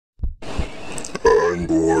I'm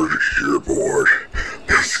bored, you're bored.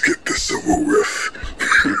 Let's get this over with.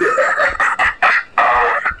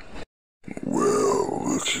 Well,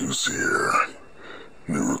 look who's here.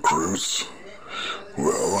 New recruits?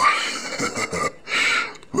 Well,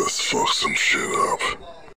 let's fuck some shit up.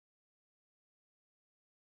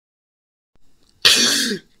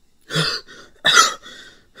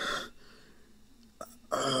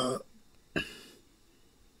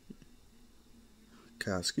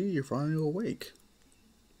 Katsuki, you're finally awake.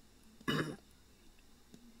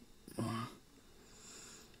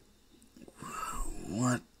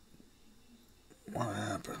 What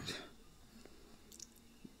happened?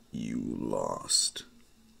 You lost.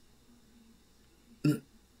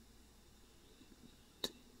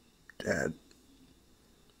 Dad?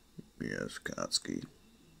 Yes, Katsuki.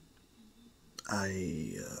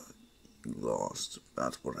 You lost.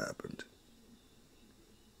 That's what happened.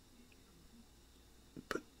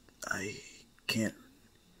 But I can't.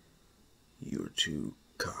 You're too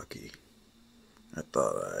cocky. I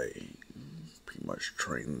thought I pretty much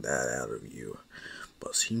trained that out of you,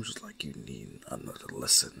 but seems like you need another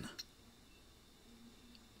lesson.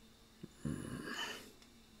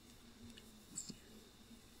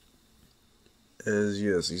 As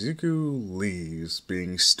yes, Izuku leaves,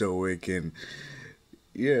 being stoic, and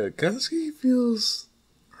yeah, Katsuki feels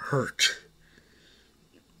hurt.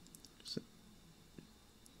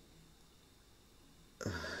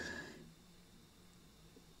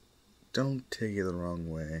 Don't take it the wrong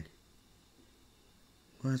way.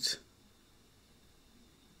 What?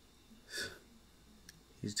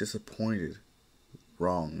 He's disappointed.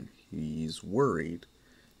 Wrong. He's worried.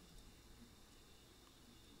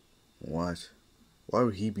 What? Why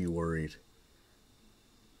would he be worried?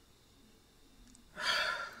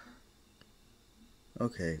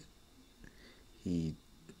 Okay. He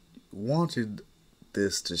wanted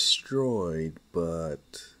this destroyed,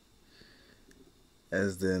 but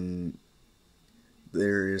as then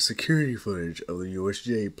there is security footage of the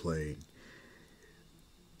USJ playing,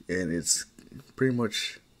 and it's pretty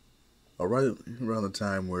much right around the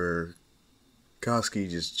time where Katsuki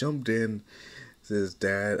just jumped in, says,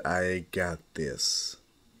 "Dad, I got this."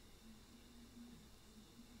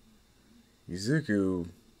 Izuku,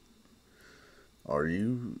 are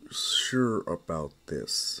you sure about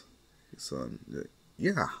this, son?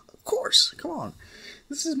 Yeah, of course. Come on,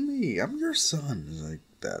 this is me. I'm your son. He's like,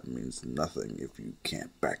 that means nothing if you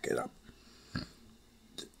can't back it up.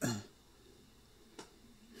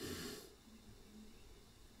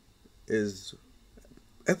 Is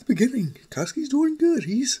at the beginning, Katsuki's doing good.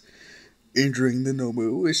 He's injuring the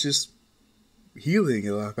Nomu. It's just healing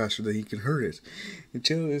a lot faster than he can hurt it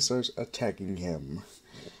until it starts attacking him.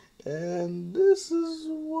 And this is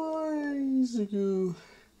why Izuku.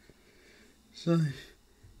 So,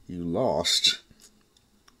 you lost.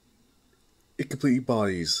 It completely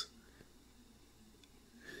bodies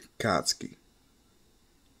Katsuki.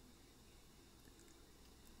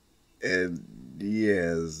 And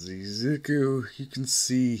yes, Izuku, you can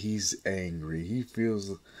see he's angry. He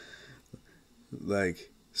feels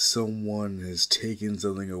like someone has taken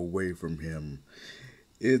something away from him.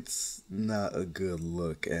 It's not a good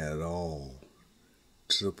look at all.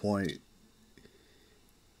 To the point,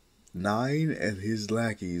 Nine and his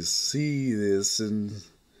lackeys see this, and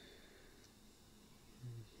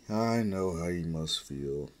I know how you must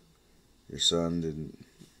feel. Your son didn't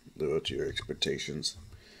live up to your expectations.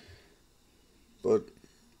 But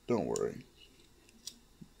don't worry.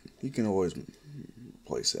 You can always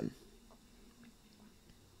replace him.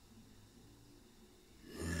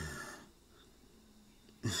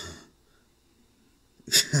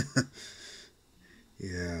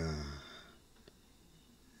 Yeah.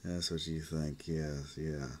 That's what you think. Yes,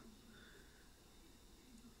 yeah.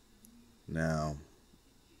 Now,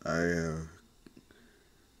 I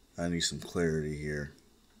need some clarity here.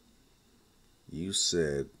 You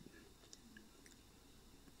said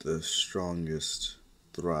the strongest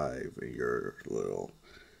thrive in your little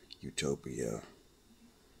utopia,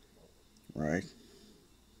 right?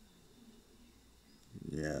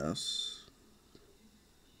 Yes.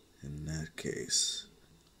 In that case,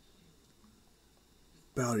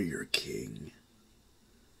 bow to your king.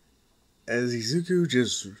 As Izuku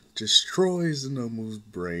just destroys Nomu's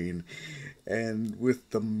brain, and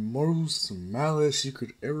with the most malice you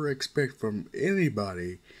could ever expect from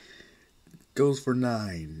anybody, goes for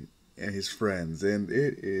Nine and his friends, and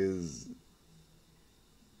it is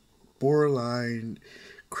borderline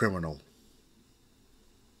criminal.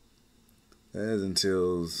 As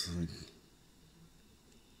until,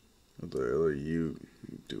 what the hell are you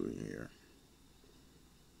doing here?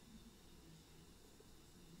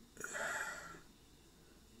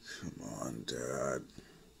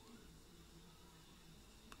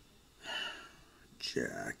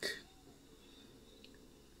 Jack.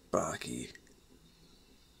 Baki.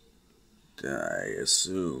 I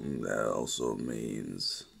assume that also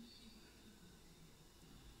means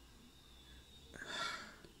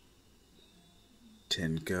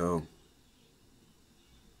Tenko.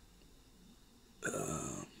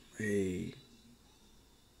 Hey,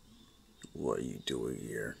 what are you doing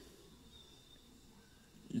here?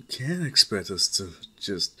 You can't expect us to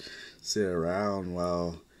just sit around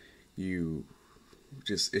while you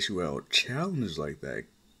just issue out challenges like that,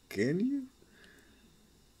 can you?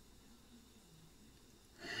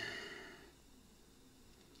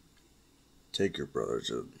 Take your brother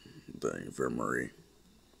to the infirmary.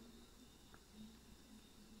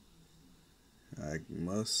 I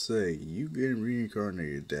must say, you getting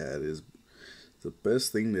reincarnated, Dad, is the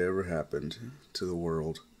best thing that ever happened to the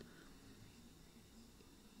world.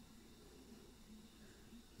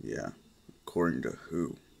 Yeah, according to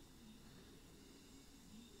who?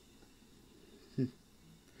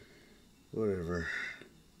 Whatever.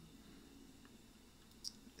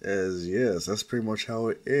 As yes, that's pretty much how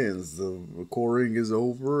it ends. The recording is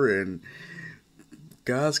over, and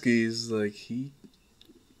Goski's like he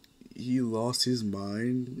lost his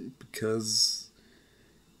mind because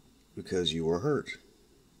you were hurt.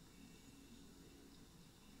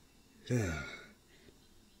 Yeah.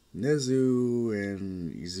 Nezu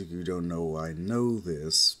and Izuku don't know I know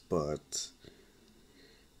this, but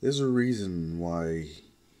there's a reason why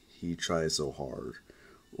he tries so hard,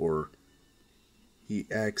 or he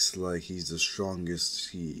acts like he's the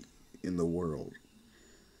strongest he in the world.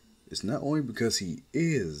 It's not only because he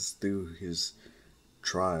is through his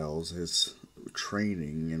trials, his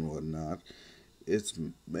training and whatnot. It's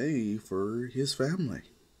mainly for his family.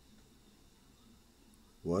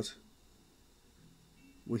 What?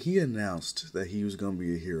 When he announced that he was going to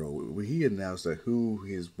be a hero, when he announced that who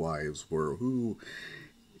his wives were, who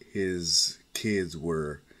his kids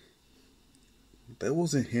were, that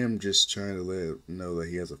wasn't him just trying to let it know that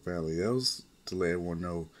he has a family. That was to let everyone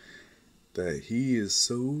know that he is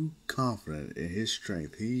so confident in his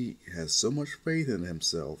strength. He has so much faith in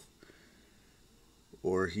himself,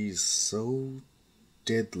 or he's so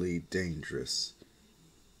deadly dangerous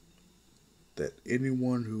that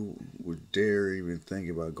anyone who would dare even think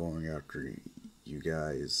about going after you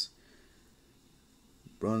guys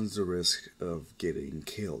runs the risk of getting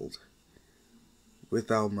killed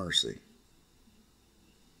without mercy.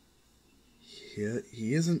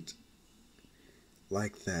 He isn't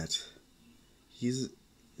like that. He's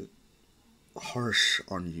harsh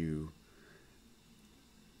on you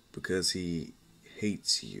because he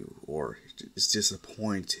hates you or is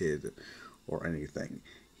disappointed or anything.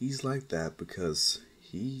 He's like that because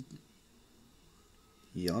he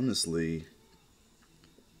honestly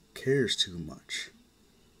cares too much.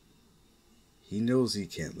 He knows he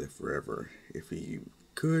can't live forever. If he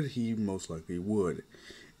could, he most likely would.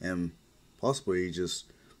 And possibly just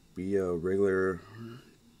be a regular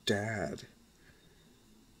dad.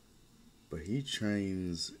 But he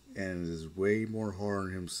trains and is way more hard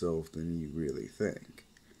on himself than you really think.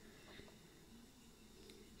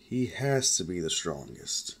 He has to be the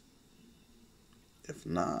strongest. If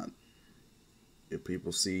not, if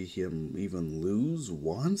people see him even lose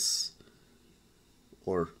once,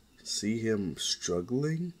 or see him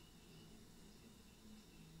struggling,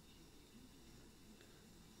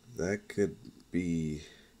 that could be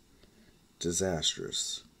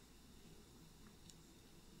disastrous.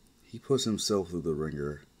 He puts himself through the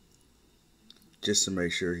ringer just to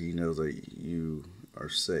make sure he knows that you are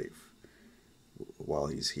safe while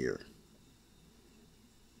he's here.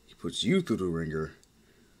 He puts you through the ringer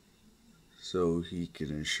so he can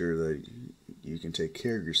ensure that you can take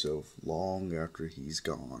care of yourself long after he's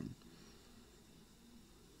gone.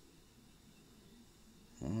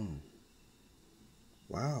 Oh.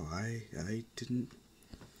 Wow, I didn't...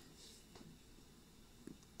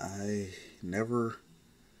 I never...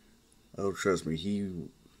 Oh, trust me, he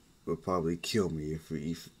would probably kill me if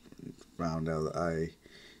he found out that I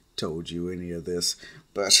told you any of this,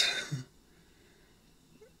 but...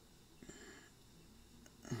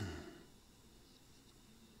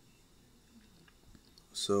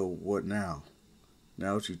 So, what now?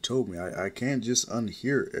 Now that you told me, I can't just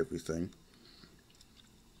unhear everything.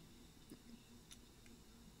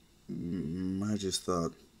 I just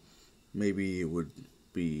thought maybe it would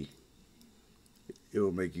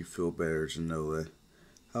make you feel better to know that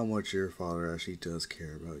how much your father actually does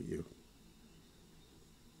care about you.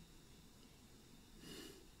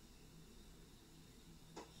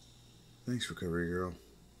 Thanks, Recovery Girl.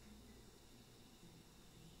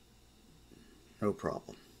 No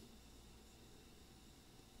problem.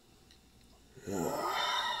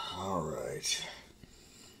 Alright.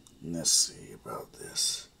 Let's see about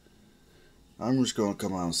this. I'm just gonna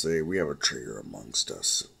come out and say we have a traitor amongst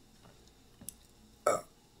us.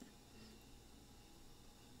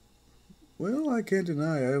 Well, I can't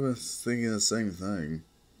deny I was thinking the same thing.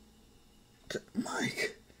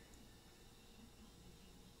 Mike!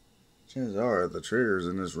 Chances are the traitor's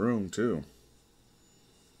in this room, too.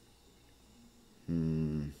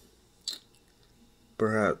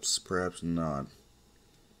 Perhaps not.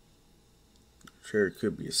 Traitor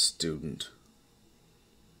could be a student.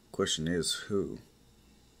 Question is, who?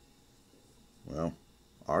 Well,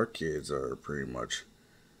 our kids are pretty much,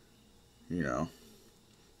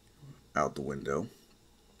 out the window.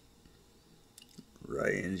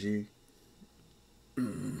 Right, Angie?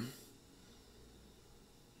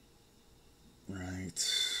 Right.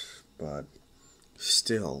 But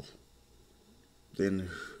still, then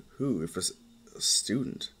who if it's a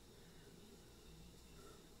student?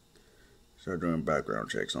 Start doing background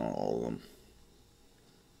checks on all of them.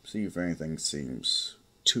 See if anything seems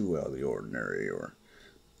too out of the ordinary or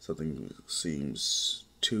something seems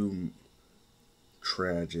too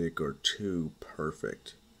tragic or too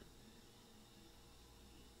perfect.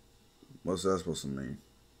 What's that supposed to mean?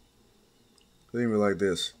 Think of it like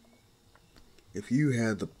this. If you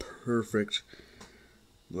had the perfect,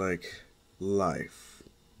 life,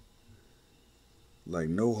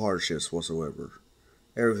 no hardships whatsoever,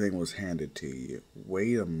 everything was handed to you.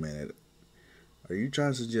 Wait a minute. Are you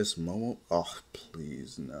trying to suggest Momo? Oh,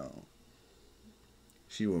 please, no.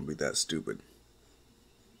 She wouldn't be that stupid.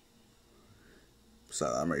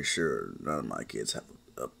 Besides, I make sure none of my kids have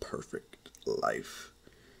a perfect life.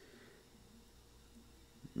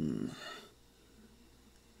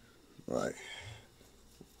 Right.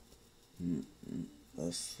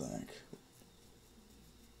 Let's think.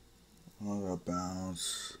 What about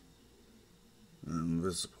an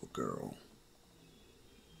invisible girl?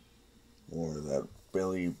 Or that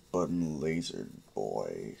belly button laser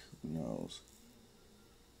boy? Who knows?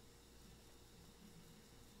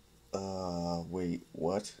 Wait,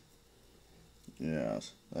 what?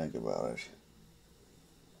 Yes, think about it.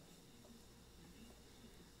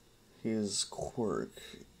 His quirk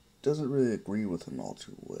doesn't really agree with him all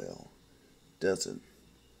too well, does it?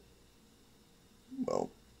 Well,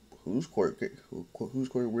 whose quirk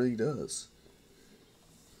really does?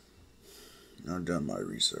 I've done my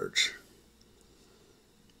research.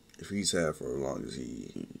 If he's had for as long as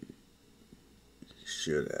he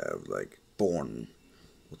should have, born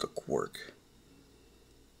with a quirk,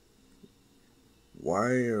 why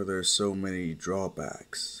are there so many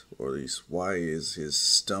drawbacks? Or at least, why is his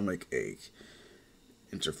stomach ache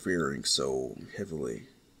interfering so heavily?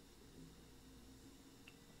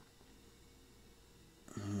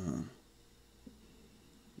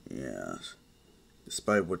 Yes.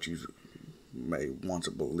 Despite what you may want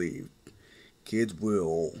to believe, kids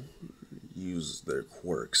will use their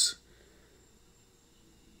quirks.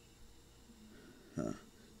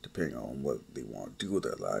 Depending on what they want to do with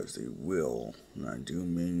their lives, they will, and I do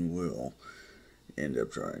mean will, end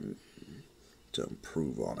up trying to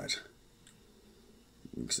improve on it.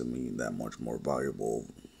 Makes them that much more valuable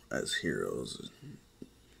as heroes,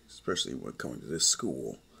 especially when coming to this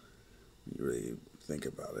school. You really think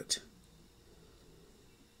about it.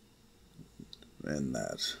 And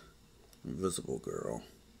that invisible girl,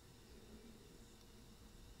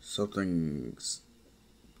 something's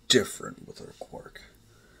different with her quirk.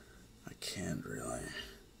 I can't really.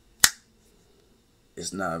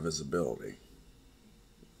 It's not invisibility.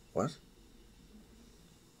 What?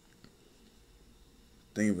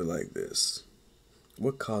 Think of it like this.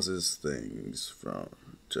 What causes things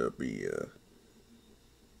to be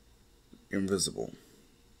invisible?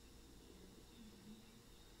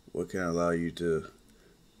 What can allow you to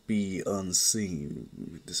be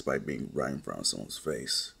unseen despite being right in front of someone's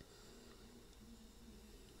face?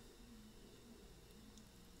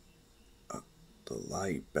 The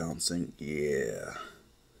light bouncing, yeah.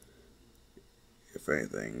 If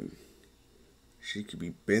anything, she could be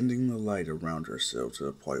bending the light around herself to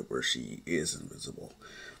the point where she is invisible.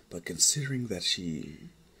 But considering that she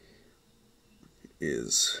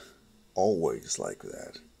is always like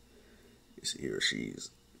that, it's either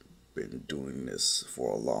she's been doing this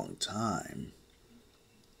for a long time,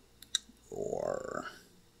 or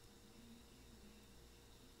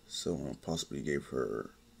someone possibly gave her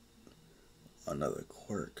another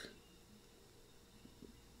quirk.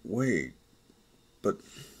 Wait, but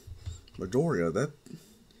Midoriya, that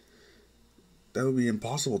would be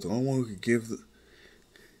impossible. The only one who could give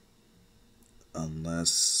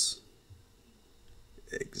unless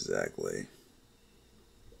exactly.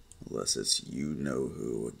 Unless it's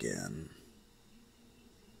you-know-who again.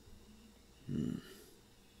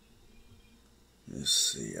 Let's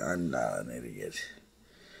see, I'm not an idiot.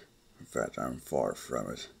 In fact, I'm far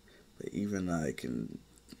from it. But even I can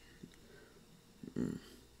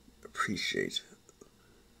appreciate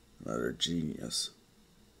another genius.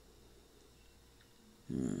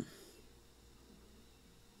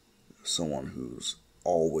 Someone who's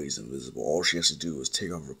always invisible. All she has to do is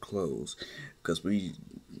take off her clothes. Because we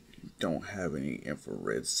don't have any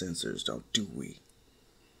infrared sensors, do we?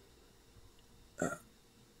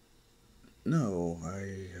 No,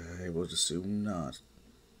 I would assume not.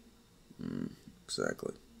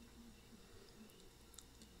 Exactly.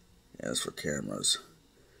 As for cameras,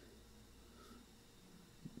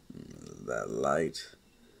 that light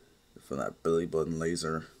from that belly button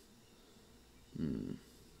laser, a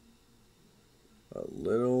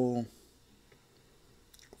little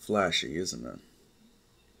flashy, isn't it?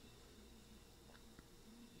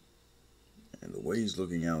 And the way he's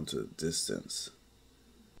looking out into the distance.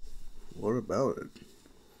 What about it?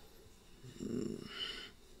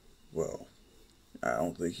 Well, I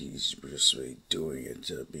don't think he's just really doing it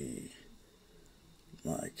to be,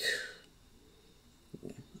 like,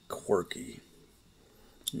 quirky,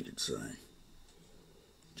 you could say.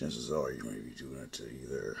 Chances are you may be doing it to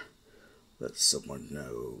either let someone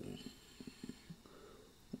know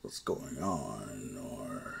what's going on,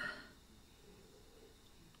 or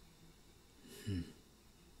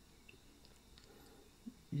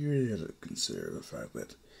you really have to consider the fact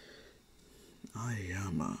that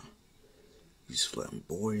he's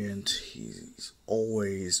flamboyant, he's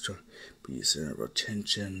always trying to be a center of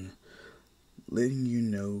attention, letting you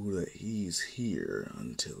know that he's here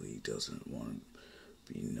until he doesn't want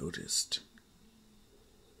to be noticed.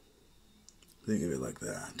 Think of it like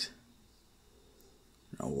that.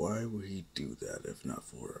 Now, why would he do that if not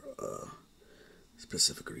for a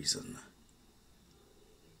specific reason?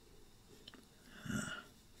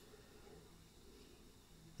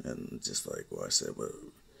 And just like what I said, but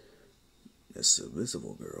this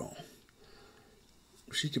invisible girl,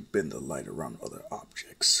 she could bend the light around other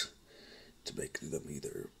objects to make them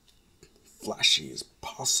either flashy as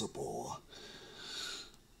possible.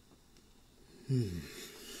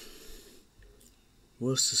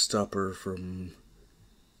 What's to stop her from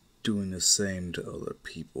doing the same to other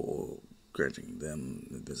people, granting them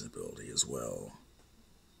invisibility as well?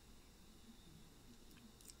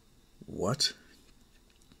 What?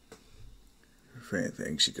 If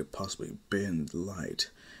anything, she could possibly bend light,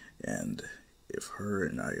 and if her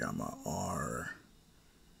and Ayama are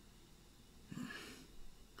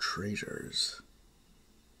traitors,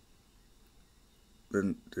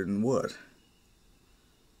 then what?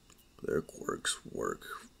 Their quirks work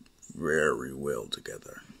very well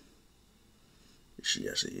together. She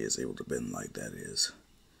actually is able to bend light, that is,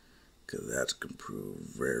 because that can prove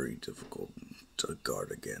very difficult to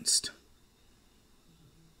guard against.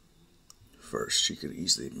 First, she could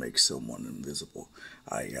easily make someone invisible,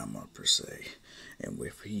 Ayama per se, and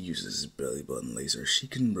if he uses his belly button laser, she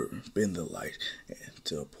can bend the light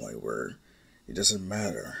to a point where it doesn't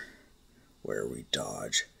matter where we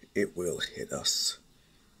dodge, it will hit us.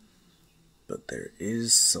 But there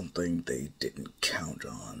is something they didn't count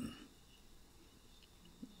on.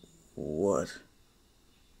 What?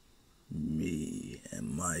 Me and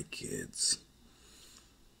my kids.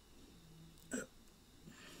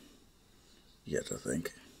 You have to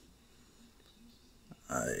think.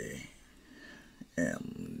 I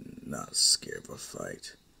am not scared of a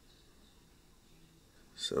fight.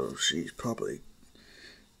 So she's probably...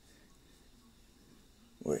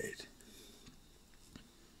 Wait.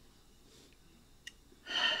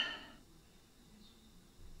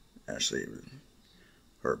 Actually,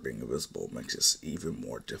 her being invisible makes this even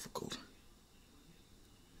more difficult.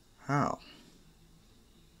 How?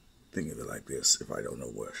 Think of it like this: if I don't know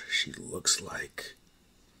what she looks like,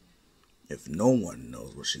 if no one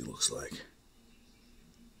knows what she looks like,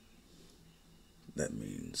 that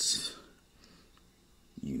means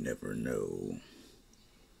you never know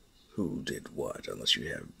who did what unless you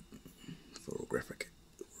have photographic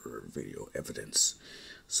or video evidence.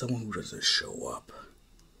 Someone who doesn't show up.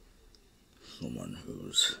 Someone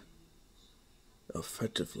who's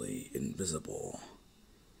effectively invisible.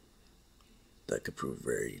 That could prove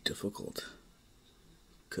very difficult,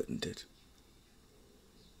 couldn't it?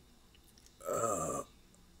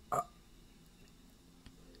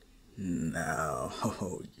 Now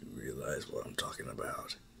you realize what I'm talking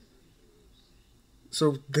about.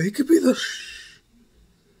 So they could be the...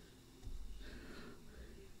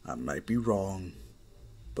 I might be wrong,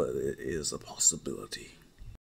 but it is a possibility.